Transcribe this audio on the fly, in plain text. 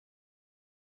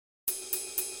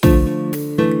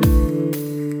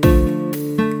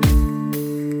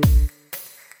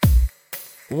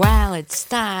Well, it's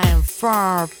time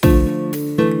for.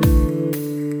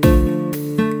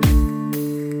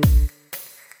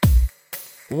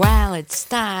 Well, it's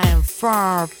time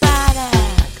for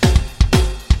Maniac,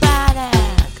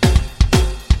 Maniac,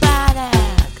 Maniac,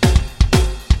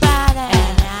 Maniac,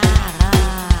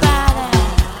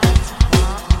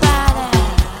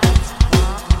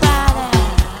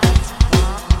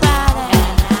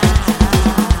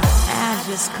 I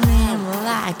just scream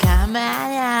like a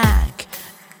maniac.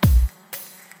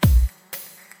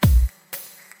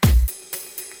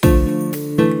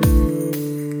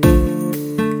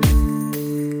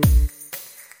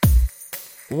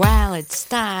 Well, it's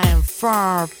time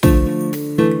for.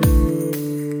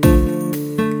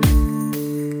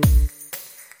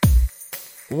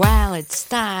 Well, it's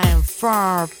time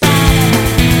for.